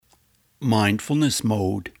Mindfulness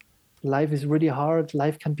mode. Life is really hard.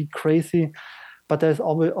 Life can be crazy, but there's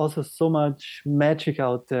always also so much magic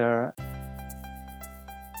out there.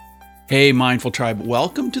 Hey, Mindful Tribe,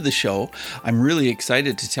 welcome to the show. I'm really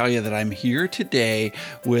excited to tell you that I'm here today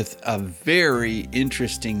with a very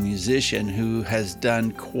interesting musician who has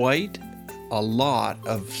done quite a lot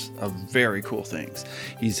of very cool things.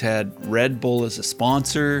 He's had Red Bull as a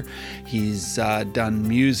sponsor. He's done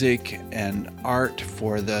music and art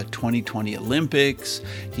for the 2020 Olympics.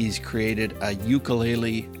 He's created a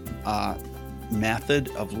ukulele method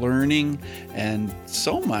of learning and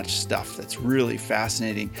so much stuff that's really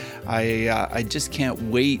fascinating. I just can't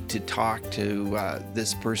wait to talk to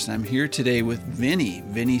this person. I'm here today with Vinnie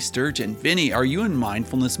Stergin. Vinnie, are you in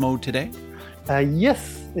mindfulness mode today?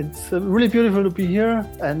 Yes, it's really beautiful to be here,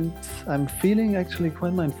 and I'm feeling actually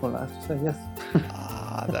quite mindful, I have to say, yes.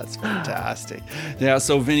 That's fantastic. Yeah,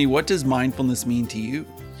 so Vinnie, what does mindfulness mean to you?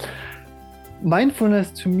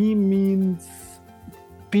 Mindfulness to me means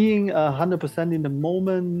being 100% in the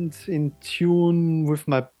moment, in tune with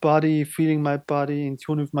my body, feeling my body, in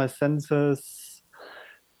tune with my senses,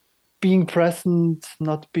 being present,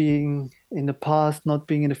 not being in the past, not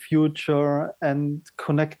being in the future, and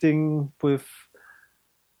connecting with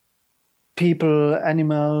people,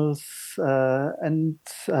 animals, and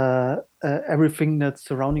everything that's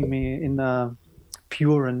surrounding me in a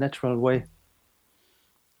pure and natural way.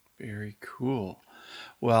 Very cool.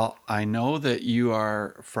 Well, I know that you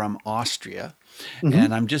are from Austria, and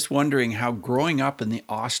Mhm. I'm just wondering how growing up in the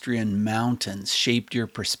Austrian mountains shaped your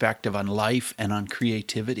perspective on life and on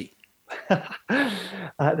creativity.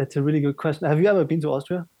 That's a really good question. Have you ever been to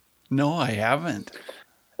Austria? No, I haven't.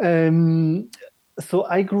 Um, so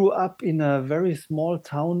I grew up in a very small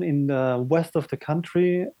town in the west of the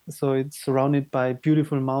country. So it's surrounded by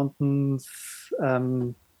beautiful mountains.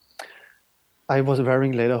 Um, I was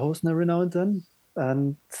wearing lederhosen every now and then.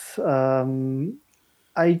 And um,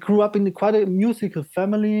 I grew up in quite a musical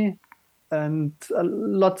family and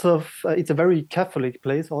lots of, it's a very Catholic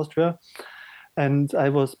place, Austria. And I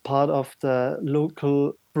was part of the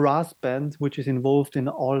local brass band, which is involved in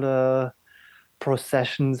all the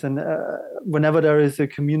processions. And whenever there is a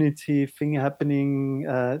community thing happening,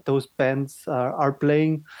 those bands are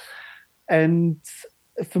playing. And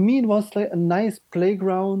for me, it was like a nice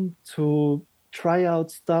playground to try out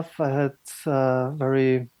stuff. I had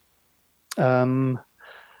very um,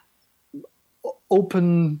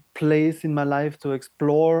 open place in my life to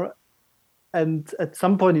explore. And at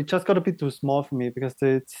some point, it just got a bit too small for me because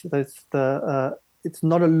it's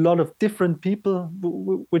not a lot of different people,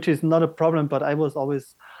 which is not a problem. But I was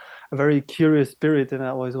always a very curious spirit, and I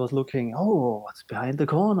always was looking, oh, what's behind the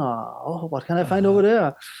corner? Oh, what can I find over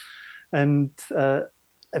Uh-huh. there? And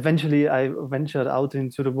eventually, I ventured out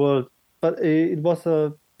into the world. But it was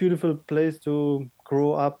a beautiful place to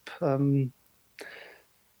grow up,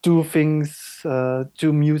 do things,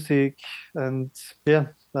 do music, and yeah,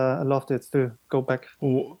 I loved it to go back.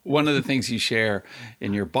 One of the things you share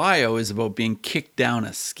in your bio is about being kicked down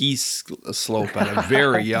a slope at a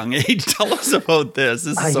very young age. Tell us about this.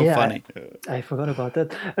 This is so Yeah, funny. I forgot about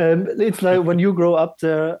that. It's like when you grow up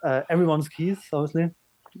there, everyone skis, obviously.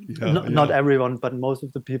 Yeah, Not yeah, everyone, but most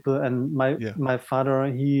of the people. And my yeah. my father,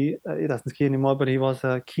 he doesn't ski anymore, but he was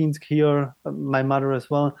a keen skier. My mother as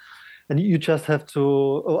well. And you just have to.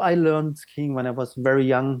 Oh, I learned skiing when I was very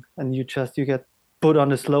young, and you get put on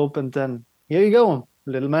the slope, and then here you go,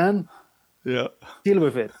 little man, Yeah. deal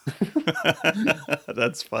with it.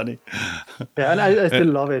 That's funny. Yeah, and I Uh, still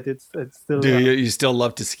love it. It's Do still you still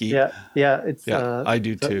love to ski? yeah. It's Yeah, I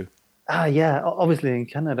do so, too. yeah. Obviously in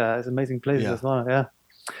Canada, it's amazing places Yeah, as well. Yeah,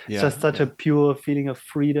 it's yeah, just such a yeah. pure feeling of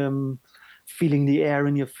freedom, feeling the air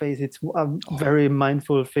in your face. It's a Oh, very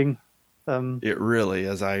mindful thing. Um, it really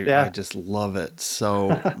is. I yeah. just love it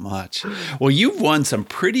so much. Well, you've won some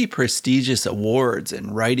pretty prestigious awards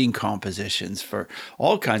in writing compositions for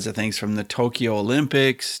all kinds of things, from the Tokyo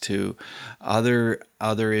Olympics to other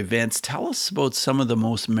events. Tell us about some of the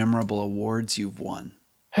most memorable awards you've won.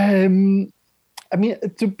 Um, I mean,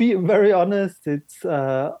 to be very honest, it's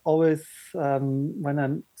always when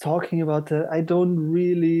I'm talking about it, I don't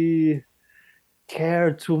really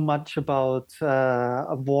care too much about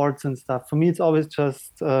awards and stuff. For me, it's always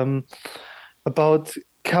just about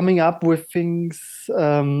coming up with things,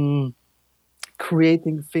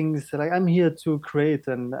 creating things. Like I'm here to create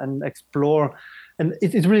and explore. And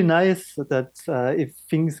it's really nice that if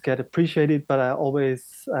things get appreciated, but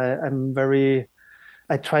I'm very,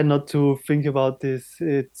 I try not to think about this.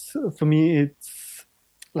 It's for me, it's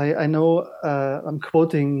like I know I'm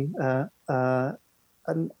quoting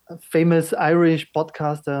a famous Irish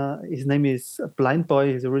podcaster. His name is Blind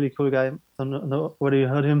Boy. He's a really cool guy. I don't know whether you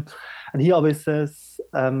heard him. And he always says,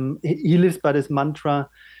 he lives by this mantra,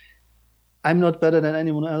 I'm not better than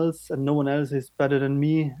anyone else, and no one else is better than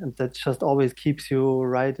me. And that just always keeps you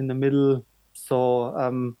right in the middle. So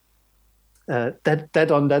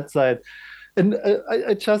that on that side. And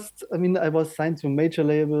I mean, I was signed to major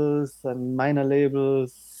labels and minor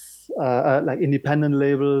labels, like independent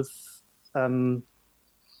labels.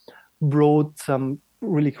 Wrote some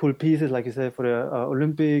really cool pieces, like you said, for the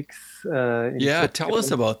Olympics. In Yeah, tell us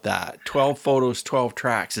Tokyo. about that. 12 photos, 12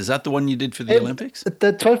 tracks. Is that the one you did for the And Olympics?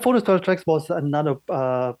 the 12 photos, 12 tracks was another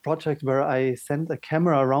project where I sent a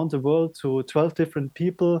camera around the world to 12 different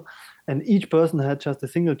people, and each person had just a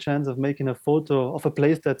single chance of making a photo of a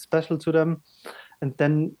place that's special to them. And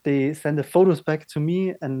then they sent the photos back to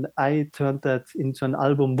me, and I turned that into an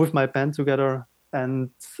album with my band together. And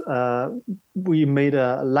uh, we made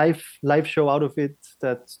a live show out of it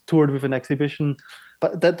that toured with an exhibition.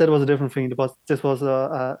 But that was a different thing. This was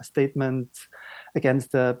a statement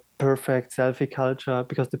against the perfect selfie culture,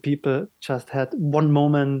 because the people just had one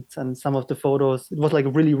moment, and some of the photos, it was like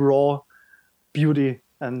really raw beauty,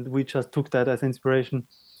 and we just took that as inspiration.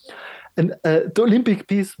 And the Olympic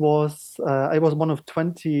piece was, I was one of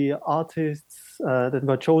 20 artists that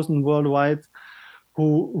were chosen worldwide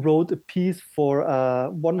who wrote a piece for a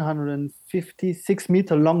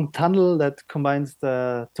 156-meter long tunnel that combines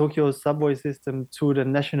the Tokyo subway system to the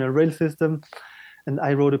national rail system. And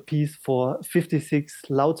I wrote a piece for 56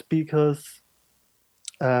 loudspeakers,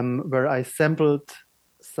 where I sampled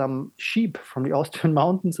some sheep from the Austrian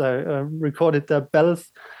mountains. I recorded their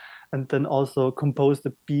bells, and then also composed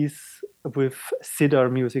a piece with sitar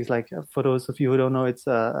music. Like, for those of you who don't know, it's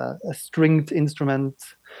a stringed instrument.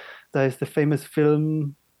 There is the famous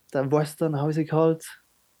film, the Western, how is it called?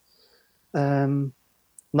 Um,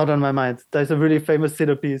 Not on my mind. There's a really famous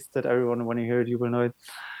sitar piece that everyone, when you hear it, you will know it.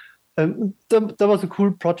 That was a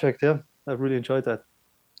cool project. Yeah, I really enjoyed that.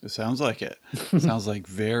 It sounds like it. Sounds like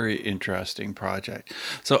very interesting project.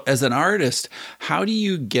 So as an artist, how do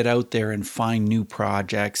you get out there and find new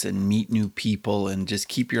projects and meet new people and just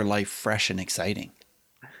keep your life fresh and exciting?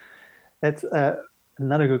 That's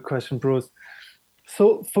another good question, Bruce.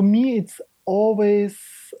 So for me, it's always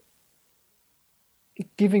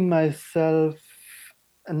giving myself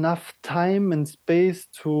enough time and space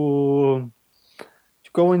to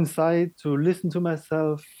go inside, to listen to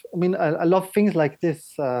myself. I mean, I love things like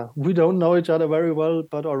this. We don't know each other very well,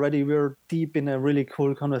 but already we're deep in a really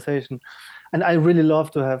cool conversation. And I really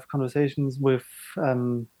love to have conversations with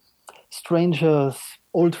strangers,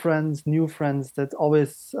 old friends, new friends. That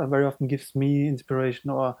always very often gives me inspiration.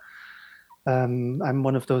 Or I'm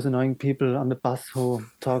one of those annoying people on the bus who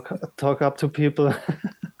talk up to people.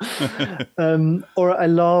 Or I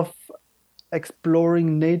love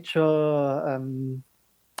exploring nature,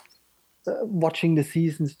 watching the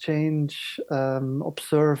seasons change,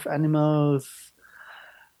 observe animals,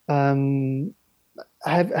 um,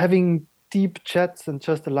 having deep chats, and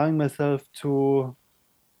just allowing myself to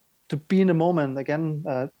be in the moment again.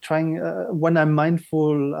 Trying When I'm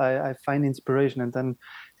mindful, I find inspiration, and then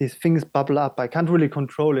these things bubble up. I can't really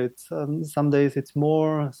control it. Some days it's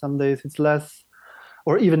more, some days it's less,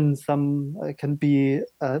 or even some it can be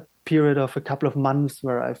a period of a couple of months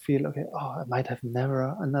where I feel, okay, oh, I might have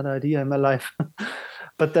never another idea in my life.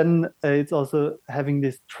 But then it's also having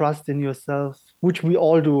this trust in yourself, which we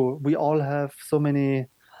all do. We all have so many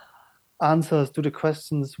answers to the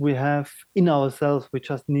questions we have in ourselves. We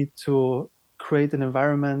just need to create an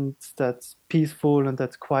environment that's peaceful and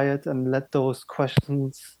that's quiet, and let those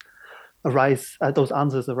questions arise, those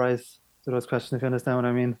answers arise to those questions, if you understand what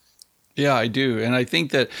I mean. Yeah, I do. And I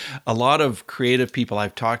think that a lot of creative people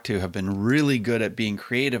I've talked to have been really good at being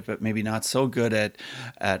creative, but maybe not so good at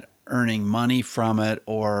earning money from it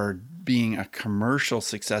or being a commercial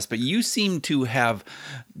success. But you seem to have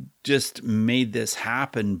just made this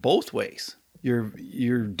happen both ways.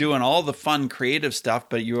 You're doing all the fun creative stuff,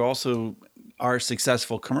 but you also are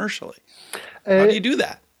successful commercially. How do Uh, you do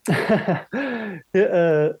that?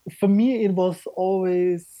 Yeah, for me, it was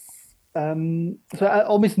always, so I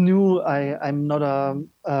always knew I'm not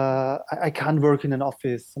I can't work in an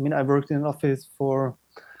office. I mean, I worked in an office for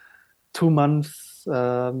 2 months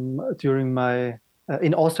during my.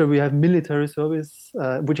 In Austria, we have military service,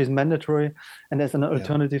 which is mandatory, and as an Yeah.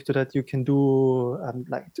 alternative to that, you can do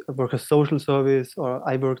like work a social service. Or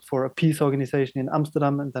I worked for a peace organization in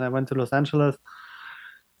Amsterdam, and then I went to Los Angeles.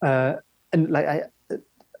 Uh, and like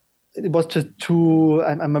it was just too.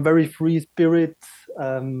 I'm a very free spirit,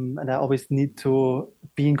 and I always need to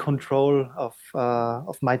be in control of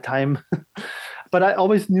my time. but I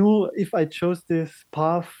always knew if I chose this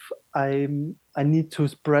path, I need to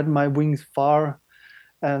spread my wings far.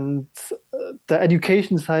 And the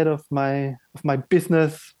education side of my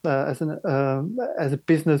business as a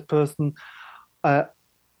business person, uh,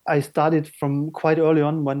 I started from quite early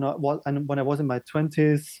on when I was in my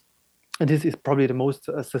 20s, and this is probably the most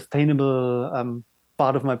sustainable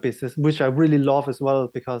part of my business, which I really love as well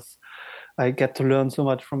because I get to learn so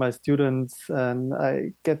much from my students, and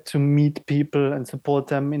I get to meet people and support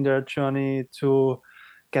them in their journey to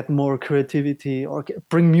get more creativity or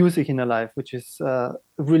bring music in their life, which is a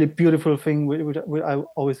really beautiful thing. Which I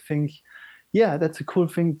always think, yeah, that's a cool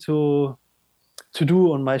thing to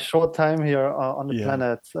do on my short time here on the Yeah.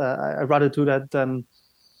 planet. I'd rather do that than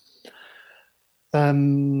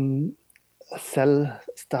um, sell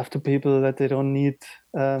stuff to people that they don't need.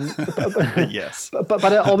 Yes.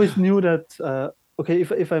 But I always knew that okay,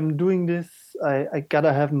 if I'm doing this, I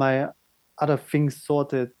gotta have my other things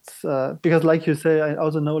sorted because, like you say, I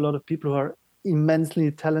also know a lot of people who are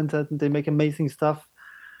immensely talented and they make amazing stuff.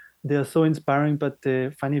 They are so inspiring, but they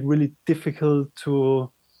find it really difficult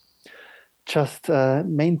to just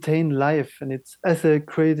maintain life. And it's as a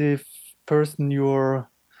creative person, you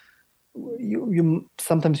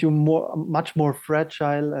sometimes you're much more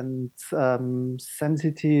fragile and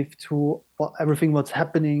sensitive to everything what's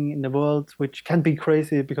happening in the world, which can be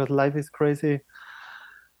crazy because life is crazy.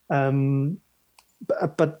 Um,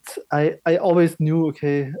 but I always knew,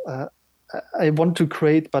 okay, I want to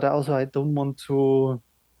create, but I don't want to.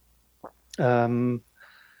 Um,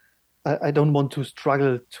 I don't want to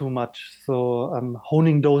struggle too much. So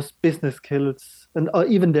honing those business skills, and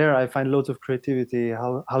even there, I find loads of creativity.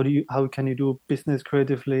 How can you do business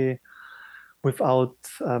creatively without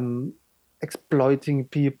exploiting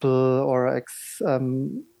people or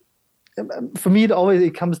for me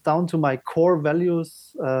it comes down to my core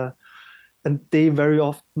values, and they very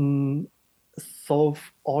often solve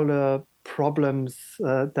all the problems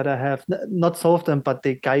that I have. Not solve them, but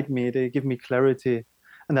they guide me. They give me clarity,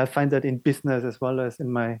 and I find that in business as well as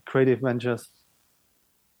in my creative ventures.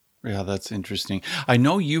 Yeah, that's interesting. I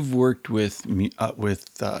know you've worked with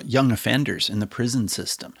young offenders in the prison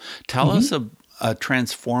system. Tell us Mhm. a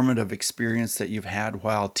transformative experience that you've had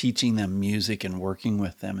while teaching them music and working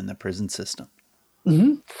with them in the prison system.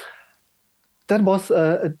 Mhm. That was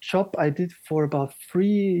a job I did for about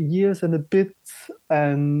 3 years and a bit,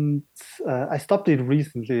 and I stopped it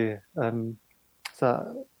recently.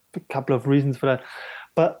 So a couple of reasons for that.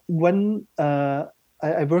 But when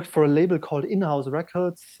I worked for a label called In-House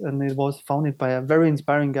Records, and it was founded by a very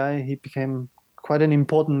inspiring guy. He became quite an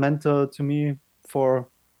important mentor to me for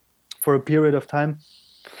for a period of time.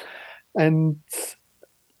 And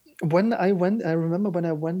I remember when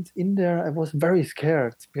I went in there, I was very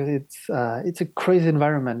scared because it's a crazy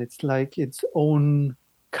environment. It's like its own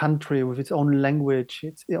country with its own language,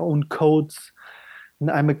 its own codes. And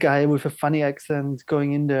I'm a guy with a funny accent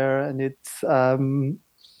going in there, and it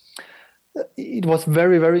was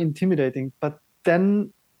very, very intimidating. But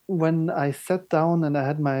then when I sat down and I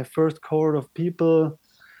had my first cohort of people,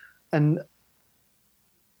 and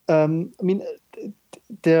I mean,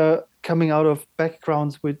 they're coming out of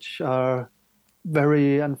backgrounds which are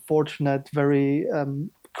very unfortunate, very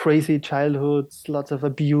crazy childhoods, lots of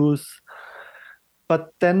abuse.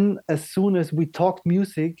 But then, as soon as we talked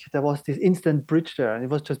music, there was this instant bridge there, and it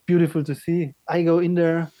was just beautiful to see. I go in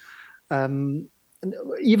there, and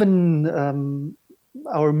even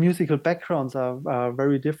our musical backgrounds are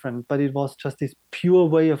very different, but it was just this pure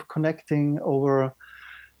way of connecting over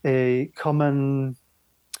a common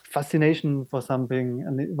fascination for something,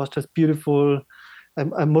 and it was just beautiful.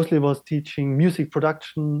 I mostly was teaching music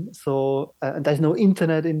production, so there's no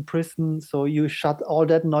internet in prison, so you shut all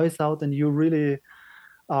that noise out, and you really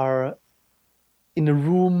are in a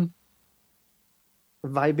room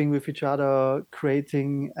vibing with each other,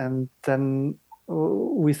 creating, and then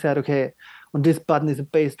we said, okay, on this button is a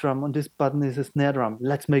bass drum, on this button is a snare drum.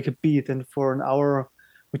 Let's make a beat, and for an hour,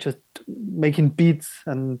 we just making beats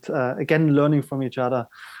and again learning from each other.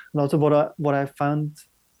 And also, what I found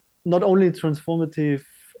not only transformative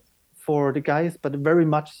for the guys, but very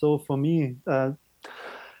much so for me.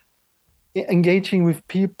 Engaging with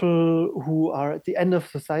people who are at the end of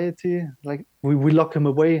society, like we lock them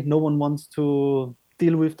away. No one wants to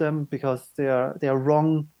deal with them because they are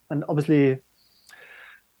wrong. And obviously,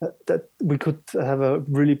 that we could have a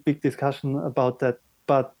really big discussion about that.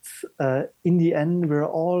 But in the end, we're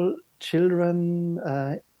all children,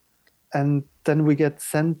 and then we get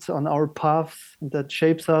sent on our paths that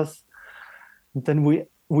shapes us. And then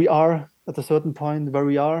we are at a certain point where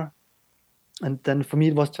we are, and then for me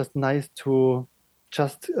it was just nice to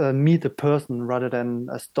just meet a person rather than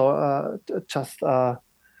just a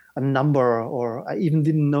number, or I even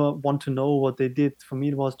didn't want to know what they did. For me,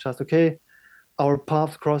 it was just, okay, our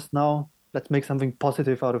paths crossed now. Let's make something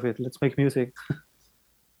positive out of it. Let's make music.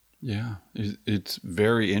 Yeah, it's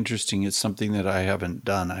very interesting. It's something that I haven't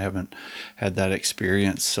done. I haven't had that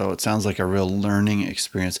experience. So it sounds like a real learning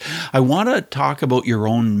experience. I want to talk about your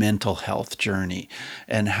own mental health journey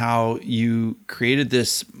and how you created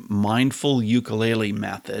this mindful ukulele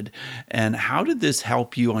method. And how did this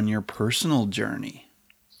help you on your personal journey?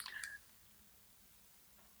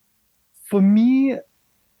 For me,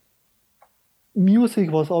 music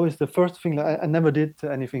was always the first thing. I never did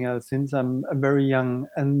anything else since I'm very young.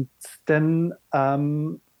 And then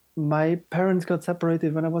my parents got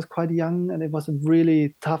separated when I was quite young, and it was a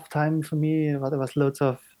really tough time for me. There was loads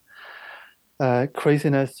of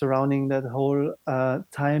craziness surrounding that whole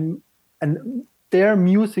time. And their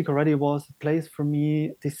music already was a place for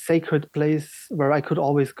me, this sacred place where I could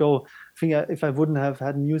always go. I think if I wouldn't have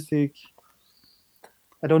had music,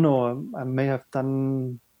 I don't know, I may have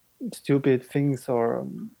done stupid things or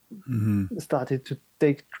started to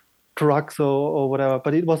take drugs or whatever.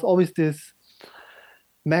 But it was always this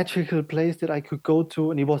magical place that I could go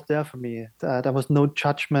to, and it was there for me. There was no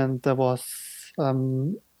judgment. There was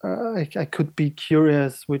I could be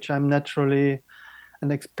curious, which I'm naturally,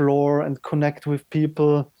 and explore and connect with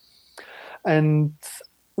people. And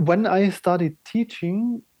when I started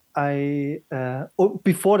teaching,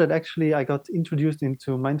 before that, actually, I got introduced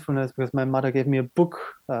into mindfulness because my mother gave me a book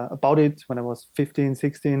about it when I was 15,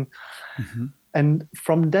 16. And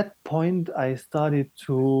from that point, I started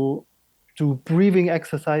to do breathing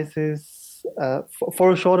exercises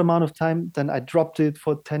for a short amount of time. Then I dropped it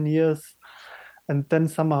for 10 years. And then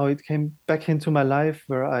somehow it came back into my life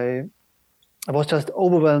where I was just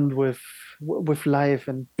overwhelmed with life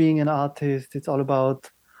and being an artist. It's all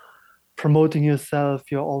about promoting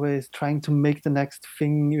yourself. You're always trying to make the next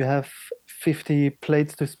thing. You have 50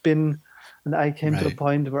 plates to spin. And I came to a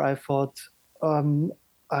point where I thought,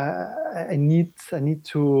 I need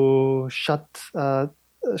to shut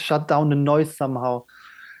down the noise somehow.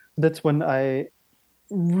 That's when I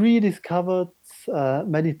rediscovered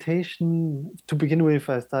meditation. To begin with,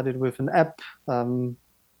 I started with an app.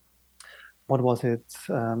 What was it?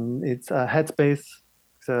 It's a Headspace.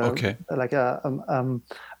 Like a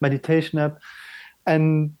meditation app.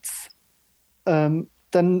 And then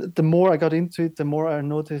the more I got into it, the more I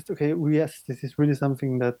noticed, okay, yes, this is really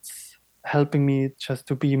something that's helping me just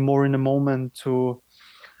to be more in the moment, to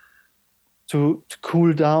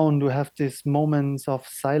cool down, to have these moments of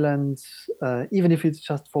silence, even if it's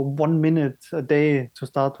just for 1 minute a day to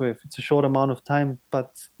start with. It's a short amount of time,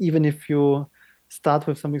 but even if you start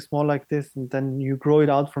with something small like this and then you grow it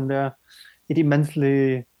out from there, it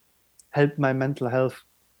immensely helped my mental health.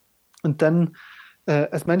 And then,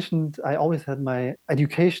 as mentioned, I always had my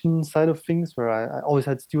education side of things, where I always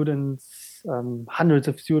had students, hundreds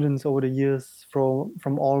of students over the years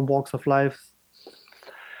from all walks of life.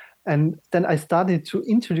 And then I started to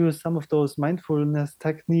introduce some of those mindfulness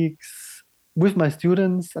techniques with my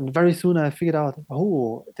students. And very soon I figured out,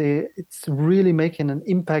 it's really making an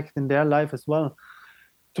impact in their life as well.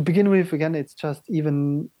 To begin with, again, it's just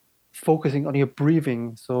even focusing on your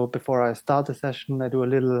breathing. So before I start a session, I do a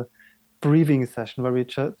little breathing session where we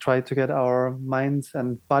try to get our minds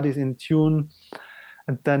and bodies in tune.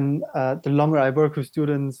 And then the longer I work with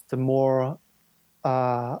students, the more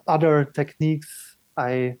other techniques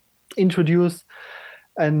I introduce.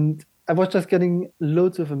 And I was just getting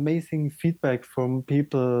loads of amazing feedback from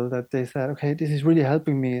people that they said, okay, this is really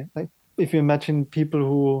helping me. Like, if you imagine people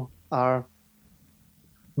who are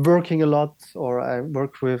working a lot, or I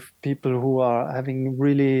work with people who are having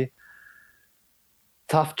really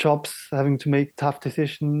tough jobs, having to make tough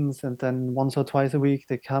decisions, and then once or twice a week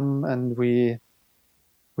they come and we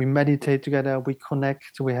meditate together, we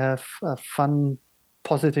connect, we have a fun,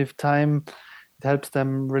 positive time. It helps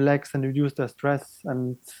them relax and reduce their stress.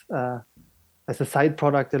 And as a side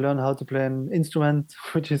product, they learn how to play an instrument,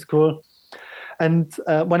 which is cool. And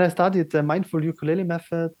when I started the mindful ukulele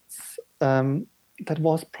methods, that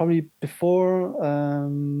was probably before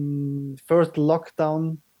first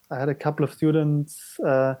lockdown. I had a couple of students.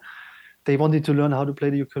 They wanted to learn how to play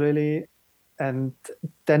the ukulele. And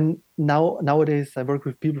then nowadays, I work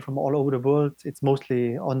with people from all over the world. It's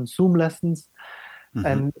mostly on Zoom lessons.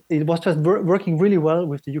 And it was just working really well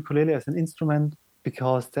with the ukulele as an instrument,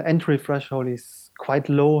 because the entry threshold is quite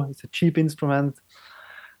low. It's a cheap instrument.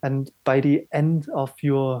 And by the end of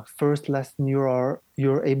your first lesson, you're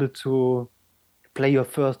able to play your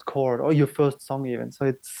first chord or your first song even. So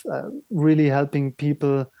it's really helping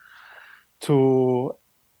people to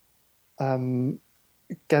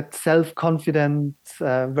get self-confident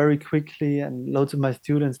very quickly. And loads of my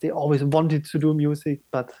students, they always wanted to do music,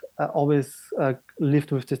 but always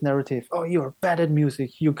lived with this narrative: oh, you're bad at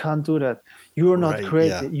music, you can't do that, you're not Right. Yeah.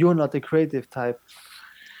 creative, you're not the creative type.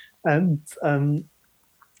 And it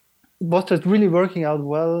was just really working out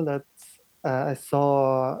well that I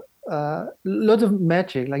saw lots of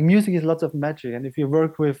magic. Like, music is lots of magic, and if you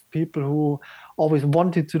work with people who always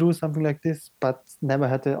wanted to do something like this but never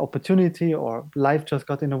had the opportunity, or life just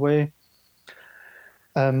got in the way,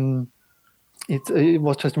 um, it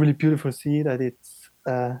was just really beautiful to see that it's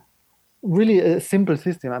really a simple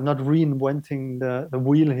system. I'm not reinventing the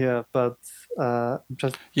wheel here, but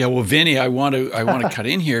just Yeah, well, Vinny, I want to cut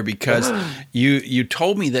in here because you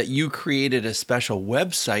told me that you created a special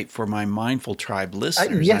website for my Mindful Tribe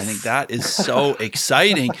listeners. And I think yes. that is so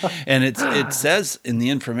exciting, and it says in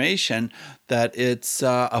the information that it's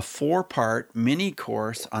a 4-part mini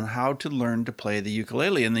course on how to learn to play the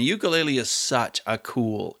ukulele. And the ukulele is such a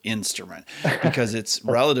cool instrument because it's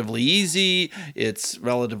relatively easy, it's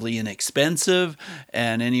relatively inexpensive,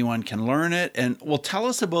 and anyone can learn it. And well, tell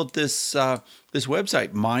us about this this website,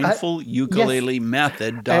 Yes.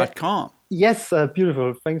 mindfulukulelemethod.com. Yes,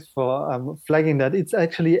 beautiful. Thanks for flagging that. It's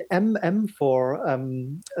actually for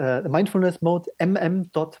the mindfulness mode,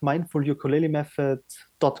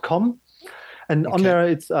 mm.mindfulukulelemethod.com. And on Okay. there,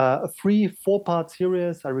 it's a free 4-part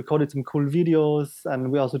series. I recorded some cool videos, and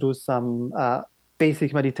we also do some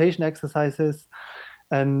basic meditation exercises.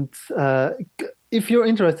 And if you're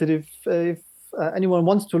interested, if anyone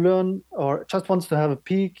wants to learn or just wants to have a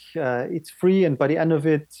peek, it's free. And by the end of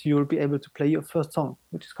it, you'll be able to play your first song,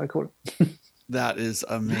 which is quite cool. That is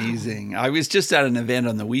amazing. I was just at an event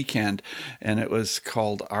on the weekend, and it was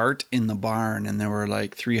called Art in the Barn, and there were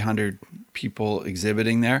like 300 people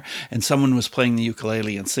exhibiting there, and someone was playing the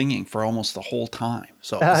ukulele and singing for almost the whole time.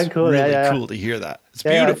 So it was Cool. Yeah, really yeah, cool to hear that. It's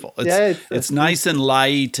yeah, yeah, beautiful. yeah. It's nice and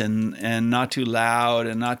light and not too loud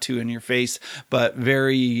and not too in your face, but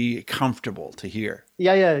very comfortable to hear.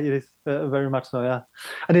 yeah, yeah. It is very much so. Yeah,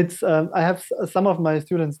 and it's I have some of my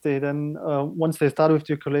students. They then once they start with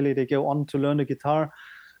the ukulele, they go on to learn the guitar.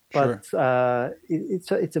 But Sure.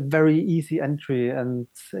 it's a very easy entry, and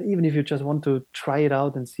even if you just want to try it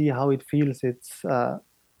out and see how it feels, it's a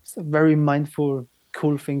very mindful,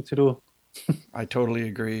 cool thing to do. I totally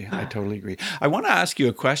agree. I totally agree. I want to ask you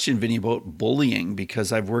a question, Vinny, about bullying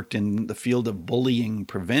because I've worked in the field of bullying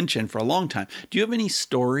prevention for a long time. Do you have any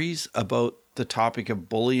stories about the topic of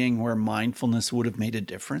bullying where mindfulness would have made a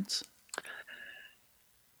difference?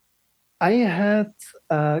 I had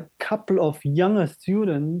a couple of younger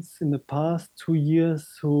students in the past 2 years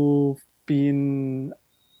who've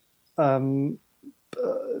um,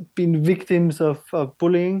 been victims of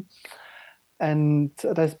bullying. And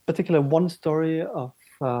there's particular one story of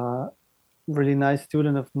a really nice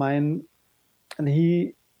student of mine,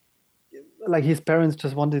 and like, his parents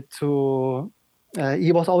just wanted to.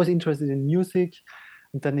 He was always interested in music,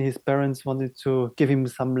 and then his parents wanted to give him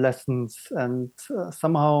some lessons, and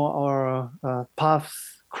somehow our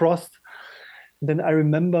paths crossed. Then I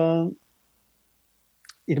remember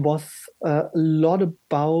it was a lot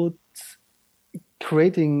about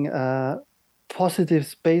creating a positive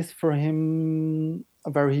space for him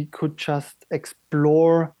where he could just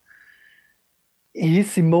explore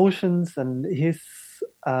his emotions and his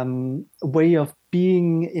way of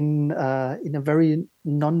being in a very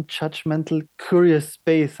non-judgmental, curious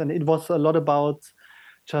space. And it was a lot about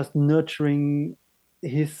just nurturing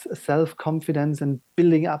his self-confidence and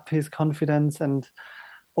building up his confidence. And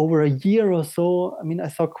over a year or so, I mean, I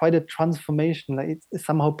saw quite a transformation. Like, it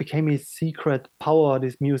somehow became his secret power,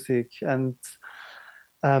 this music. And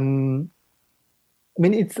um, I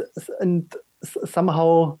mean,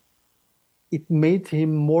 somehow it made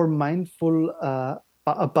him more mindful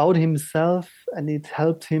about himself, and it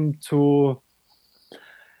helped him to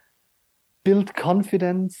build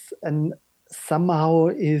confidence. And somehow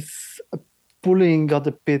his bullying got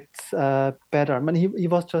a bit better. I mean, he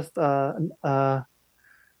was just a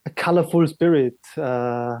colorful spirit,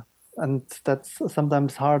 and that's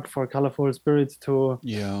sometimes hard for colorful spirits to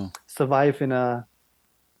Yeah. survive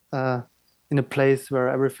uh, in a place where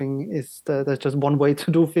everything is there's just one way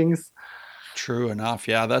to do things. True enough.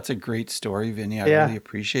 Yeah, that's a great story, Vinny. I really Yeah.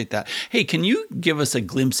 appreciate that. Hey, can you give us a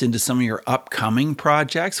glimpse into some of your upcoming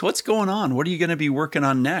projects? What's going on? What are you going to be working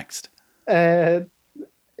on next? Uh,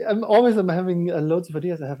 I'm having loads of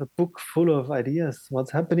ideas. I have a book full of ideas.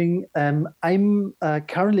 What's happening? I'm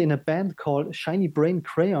currently in a band called Shiny Brain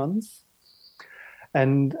Crayons,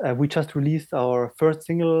 and we just released our first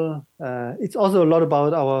single. It's also a lot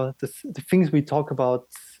about the things we talk about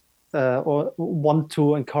or want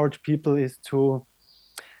to encourage people is to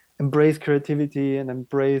embrace creativity and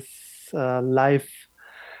embrace life.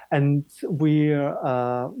 And we're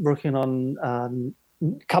working on a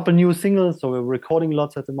couple new singles, so we're recording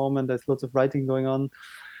lots at the moment. There's lots of writing going on,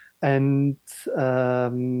 and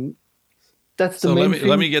that's the So let main me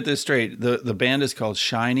let me thing. get this straight. The band is called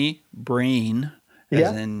Shiny Brain, as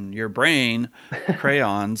Yeah, in your brain,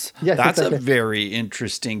 crayons. yes, That's a exactly. very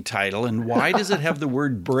interesting title. And why does it have the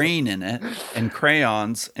word brain in it and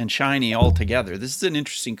crayons and shiny all together? This is an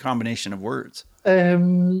interesting combination of words.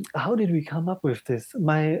 How did we come up with this?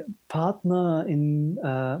 My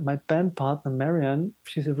band partner, Marianne,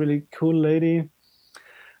 she's a really cool lady.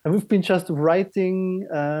 And we've been just writing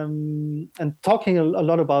and talking a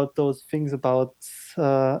lot about those things about,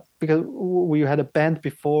 because we had a band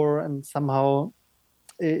before and somehow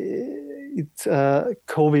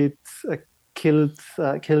COVID killed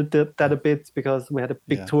that a bit because we had a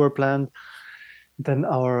big Yeah. tour planned. Then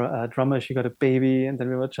our drummer, she got a baby, and then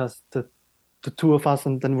we were just the two of us,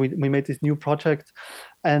 and then we made this new project.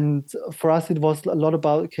 And for us, it was a lot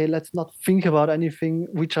about, okay, let's not think about anything.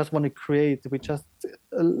 We just want to create. We just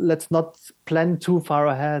let's not plan too far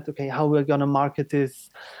ahead. Okay, how we're gonna market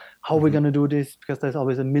this, how we're Hmm. gonna do this, because there's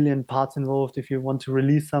always a million parts involved if you want to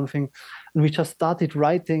release something. And we just started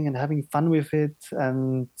writing and having fun with it.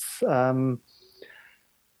 And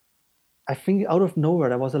I think out of nowhere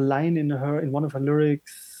there was a line in one of her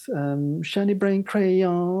lyrics, "Shiny brain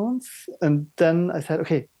crayons," and then I said,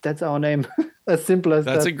 "Okay, that's our name." As simple as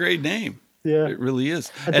That's that. a great name. Yeah. It really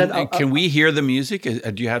is. And then And can we hear the music?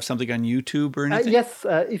 Do you have something on YouTube or anything? yes,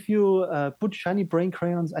 if you put "Shiny brain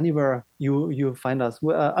crayons" anywhere, you find us.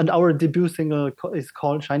 And our debut single is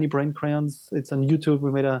called "Shiny Brain Crayons." It's on YouTube.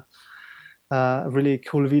 We made a really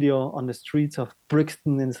cool video on the streets of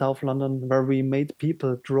Brixton in South London where we made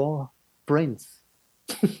people draw brains.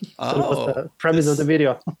 So that was Oh, the premise of the this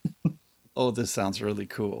video. oh, this sounds really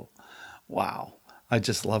cool. Wow. I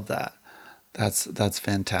just love that. That's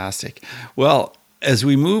fantastic. Well, as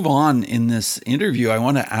we move on in this interview, I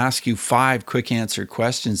want to ask you five quick answer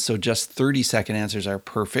questions. So just 30-second answers are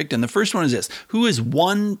perfect. And the first one is this: who is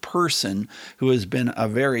one person who has been a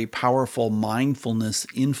very powerful mindfulness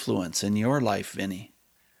influence in your life, Vinny?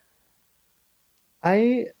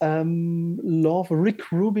 I love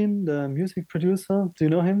Rick Rubin, the music producer. Do you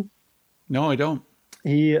know him? No, I don't.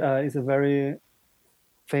 He is a very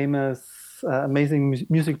famous, amazing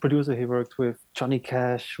music producer. He worked with Johnny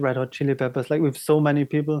Cash, Red Hot Chili Peppers, like with so many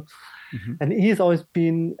people. Hmm. And he's always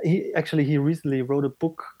been. He recently wrote a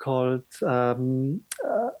book called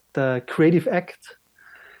The Creative Act,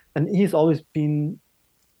 and he's always been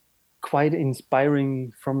quite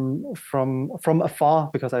inspiring from afar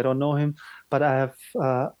because I don't know him, but I have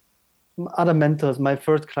other mentors. My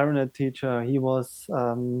first clarinet teacher, he was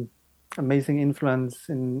amazing influence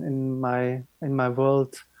in my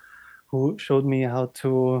world, who showed me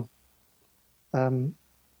um,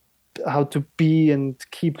 how to be and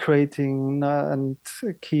keep creating and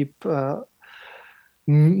keep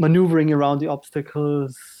maneuvering around the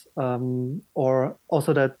obstacles. Or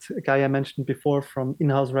also that guy I mentioned before from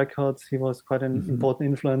In-House Records, he was quite an Hmm. important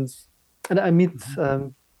influence. And I meet Hmm.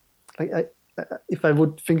 like if I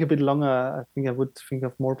would think a bit longer, I think I would think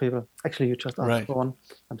of more people. Actually, you just asked Right. for one.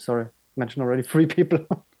 I'm sorry, I mentioned already three people.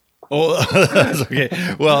 Oh, that's okay.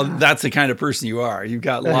 Well, that's the kind of person you are. You've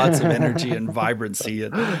got lots of energy and vibrancy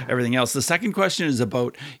and everything else. The second question is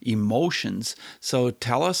about emotions. So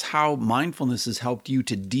tell us how mindfulness has helped you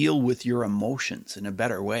to deal with your emotions in a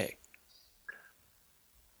better way.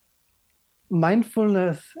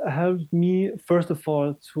 Mindfulness helped me, first of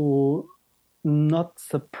all, to not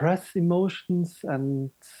suppress emotions.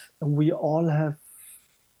 And we all have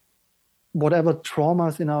whatever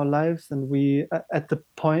traumas in our lives. And at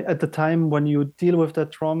the time when you deal with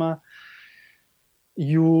that trauma,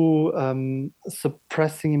 you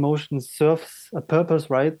suppressing emotions serves a purpose,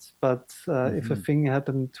 right? But if a Hmm. thing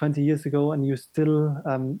happened 20 years ago and you still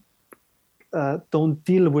don't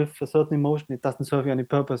deal with a certain emotion, it doesn't serve you any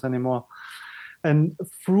purpose anymore. And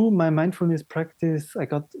through my mindfulness practice, I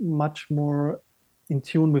got much more in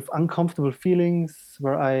tune with uncomfortable feelings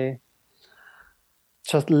where I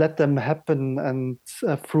just let them happen and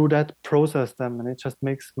through that process them. And it just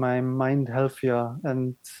makes my mind healthier.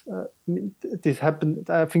 And this happened.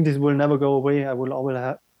 I think this will never go away. I will always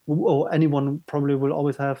have, or anyone probably will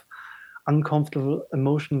always have uncomfortable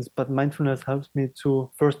emotions, but mindfulness helps me to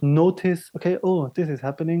first notice, okay, oh, this is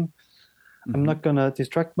happening. I'm Hmm. not gonna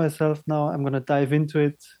distract myself now. I'm gonna dive into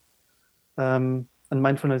it. And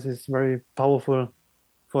mindfulness is very powerful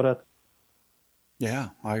for that. Yeah,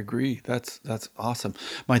 I agree. That's awesome.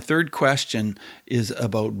 My third question is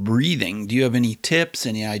about breathing. Do you have any tips,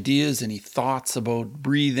 any ideas, any thoughts about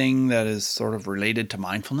breathing that is sort of related to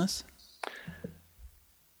mindfulness?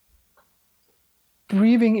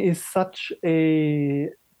 Breathing is such a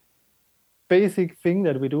basic thing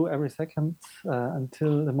that we do every second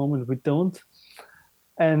until the moment we don't.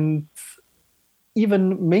 And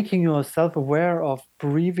even making yourself aware of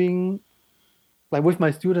breathing, like with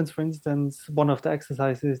my students, for instance, one of the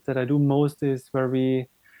exercises that I do most is where we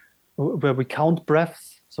count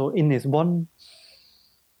breaths. So in is 1,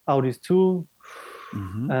 out is 2,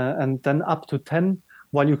 and then up to 10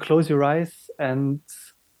 while you close your eyes. And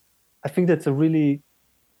I think that's a really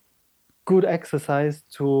good exercise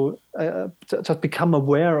to just become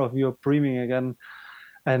aware of your breathing again.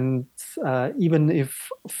 And even if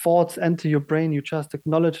thoughts enter your brain, you just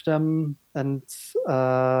acknowledge them and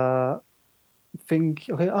think,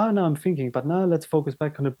 okay, now I'm thinking, but now let's focus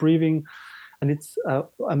back on the breathing. And it's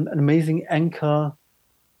an amazing anchor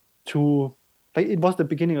to, like, it was the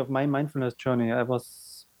beginning of my mindfulness journey. I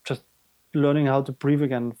was just learning how to breathe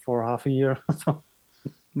again for half a year. So.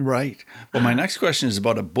 Right. Well, my next question is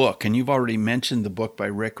about a book, and you've already mentioned the book by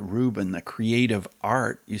Rick Rubin, The Creative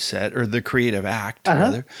Art, you said, or The Creative Act,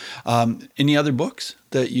 rather. Any other books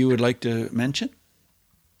that you would like to mention?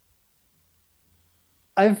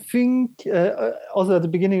 I think also at the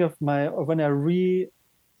beginning of when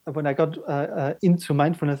I got into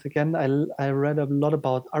mindfulness again, I read a lot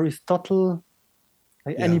about Aristotle.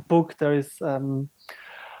 Like any book, there is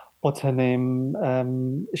what's her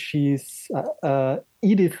name? She's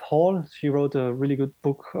Edith Hall. She wrote a really good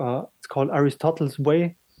book. It's called Aristotle's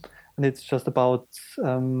Way, and it's just about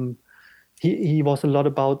he was a lot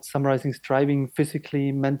about summarizing striving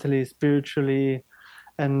physically, mentally, spiritually,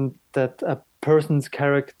 and that a person's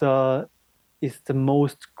character is the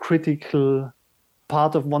most critical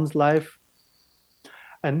part of one's life.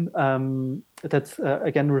 And that's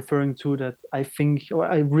again referring to that. I think, or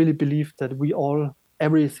I really believe that we all,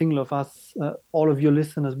 every single of us, all of your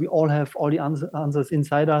listeners, we all have all the answers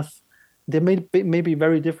inside us. They may be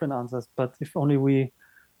very different answers, but if only we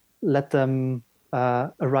let them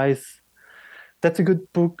arise. That's a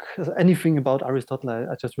good book. Anything about Aristotle,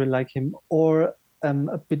 I just really like him. Or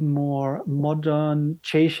a bit more modern,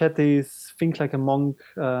 Jay Shetty's Think Like a Monk.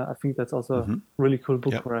 I think that's also a really cool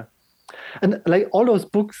book. Yep. And like all those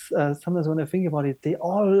books, sometimes when I think about it, they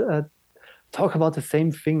all talk about the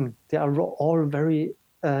same thing. They are all very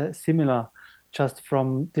similar, just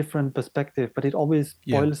from different perspectives. But it always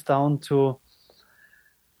boils down to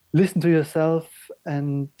listen to yourself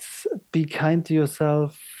and be kind to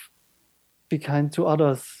yourself, be kind to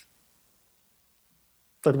others.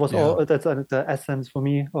 That was that's the essence for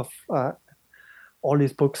me of all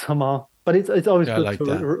these books somehow. But it's always good like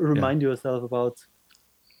to remind yourself about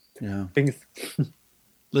things.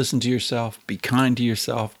 Listen to yourself, be kind to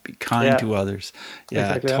yourself, be kind to others. Yeah,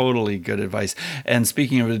 exactly, totally good advice. And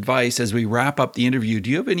speaking of advice, as we wrap up the interview,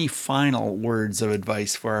 do you have any final words of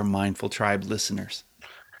advice for our Mindful Tribe listeners?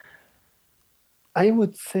 I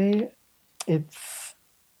would say it's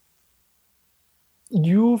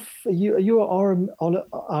you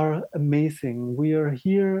are amazing. We are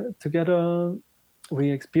here together.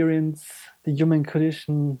 We experience the human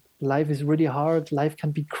condition. Life is really hard. Life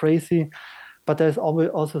can be crazy, but there's always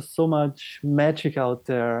also so much magic out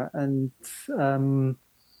there. And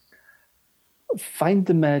find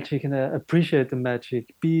the magic and appreciate the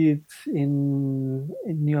magic. Be it in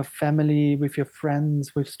your family, with your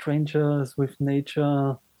friends, with strangers, with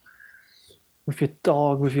nature, with your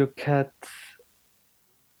dog, with your cat.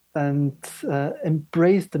 And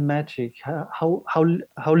embrace the magic. How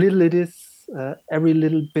little it is. Every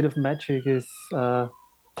little bit of magic is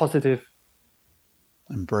positive.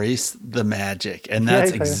 Embrace the magic. And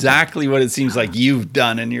that's exactly what it seems like you've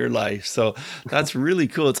done in your life. So that's really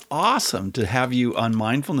cool. It's awesome to have you on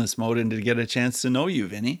mindfulness mode and to get a chance to know you,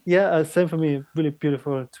 Vinnie. Yeah, same for me. Really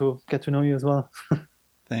beautiful to get to know you as well.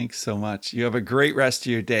 Thanks so much. You have a great rest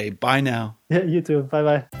of your day. Bye now. Yeah, you too.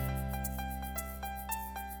 Bye-bye.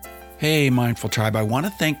 Hey, Mindful Tribe, I want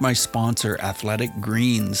to thank my sponsor, Athletic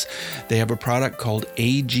Greens. They have a product called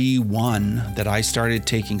AG1 that I started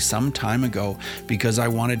taking some time ago because I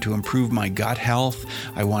wanted to improve my gut health.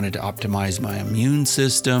 I wanted to optimize my immune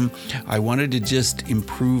system. I wanted to just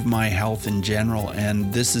improve my health in general,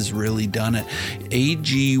 and this has really done it.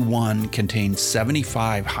 AG1 contains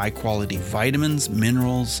 75 high-quality vitamins,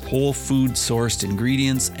 minerals, whole food sourced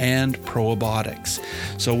ingredients, and probiotics.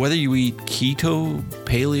 So whether you eat keto,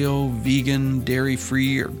 paleo, vegan,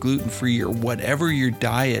 dairy-free, or gluten-free, or whatever your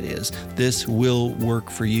diet is, this will work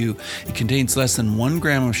for you. It contains less than 1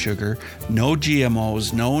 gram of sugar, no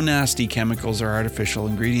GMOs, no nasty chemicals or artificial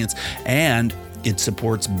ingredients, and it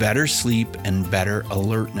supports better sleep and better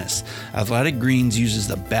alertness. Athletic Greens uses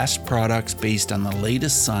the best products based on the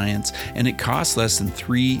latest science, and it costs less than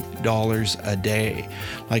 $3 a day.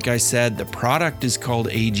 Like I said, the product is called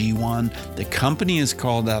AG1, the company is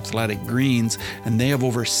called Athletic Greens, and they have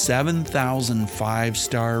over 7,000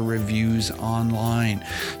 5-star reviews online.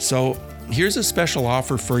 So here's a special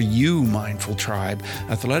offer for you, Mindful Tribe.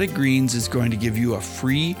 Athletic Greens is going to give you a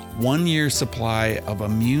free 1-year supply of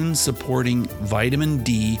immune-supporting vitamin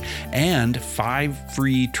D and 5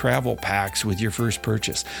 free travel packs with your first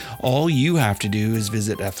purchase. All you have to do is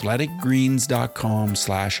visit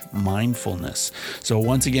athleticgreens.com/mindfulness. So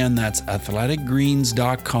once again, that's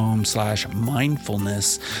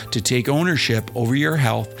athleticgreens.com/mindfulness to take ownership over your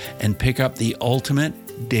health and pick up the ultimate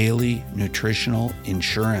daily nutritional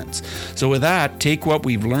insurance. So with that, take what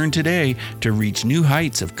we've learned today to reach new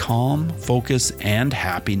heights of calm, focus, and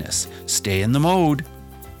happiness. Stay in the mode.